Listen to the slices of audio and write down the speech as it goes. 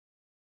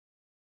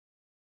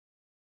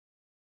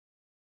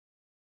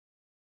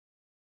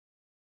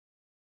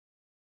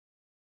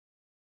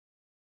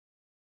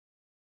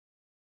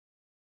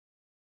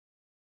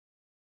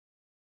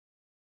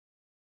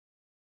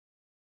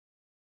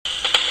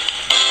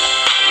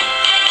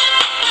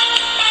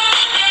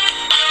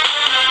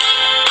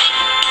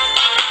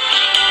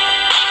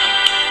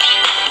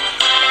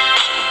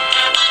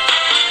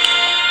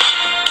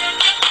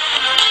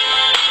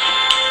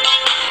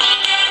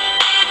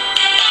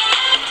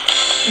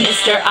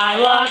Mr. I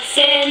walks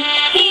in,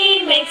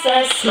 he makes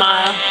us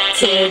smile.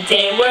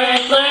 Today we're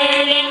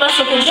learning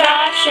muscle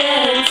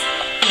contractions.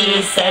 He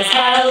says,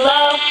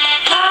 hello,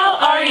 how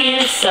are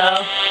you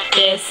so?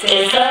 This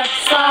is a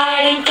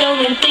sliding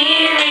filament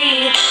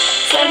theory.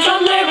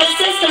 Central nervous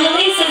system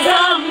releases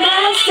a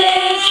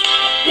message.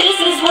 This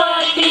is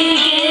what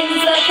begins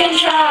the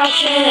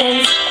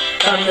contractions.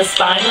 From the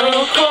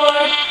spinal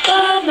cord,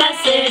 the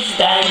message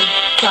then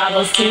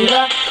travels to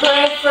the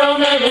peripheral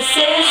nervous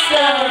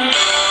system.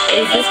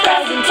 Is this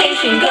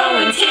presentation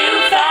going too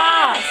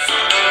fast?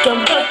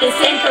 Don't put this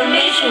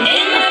information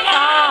in the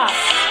past.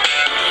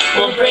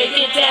 We'll break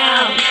it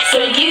down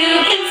so you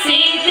can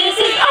see this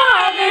is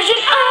our version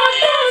of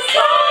the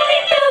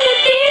sliding filament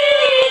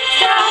theory.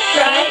 Stop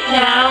right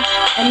now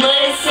and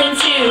listen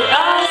to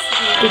us.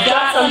 We've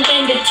got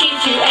something to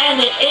teach you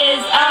and it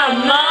is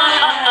a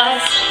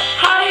must.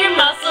 How your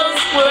muscles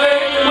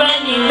work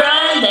when you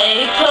run,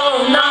 they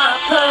pull, not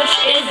push.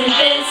 Isn't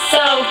this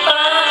so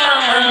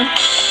fun?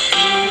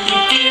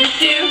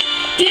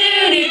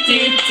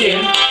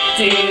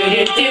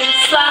 Do-do-do,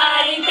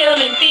 sliding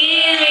filament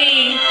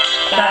theory.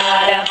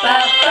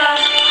 Ba-da-ba-ba,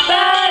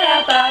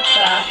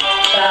 ba-da-ba-ba,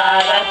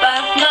 ba-da-ba,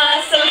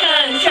 muscle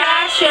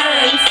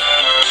contractions.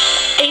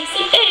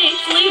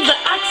 ACH, leave the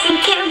accent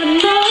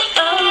terminal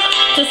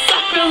to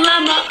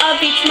sacrolemma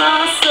of each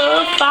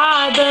muscle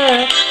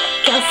fiber.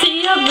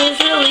 Calcium is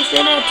released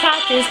and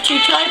attaches to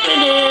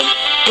tryptophan,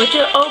 which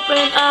will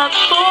open up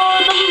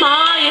for the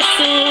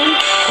myosin.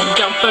 And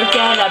don't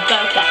forget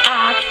about the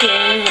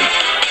actin.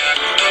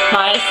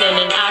 Myosin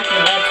and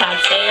actin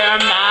attached, they are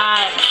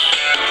matched.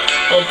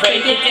 We'll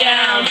break it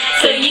down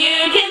so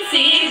you can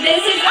see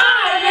this is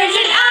our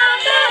version of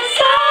the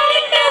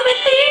sliding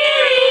filament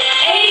theory.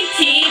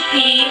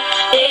 ATP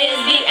is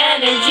the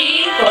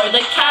energy for the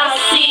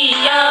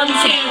calcium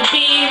to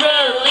be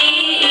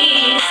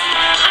released.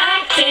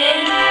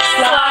 Actin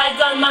slides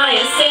on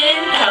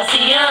myosin.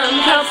 Calcium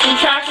helps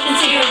contraction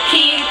to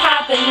keep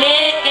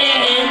happening.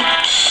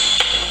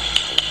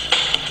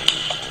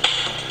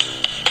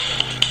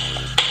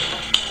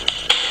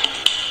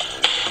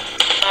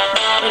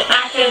 When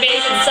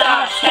activation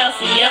stops,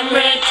 calcium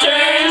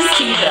returns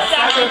to the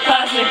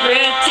sarcoplasmic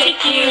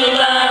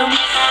reticulum.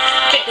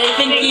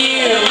 Thank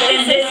you.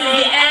 This is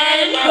the end.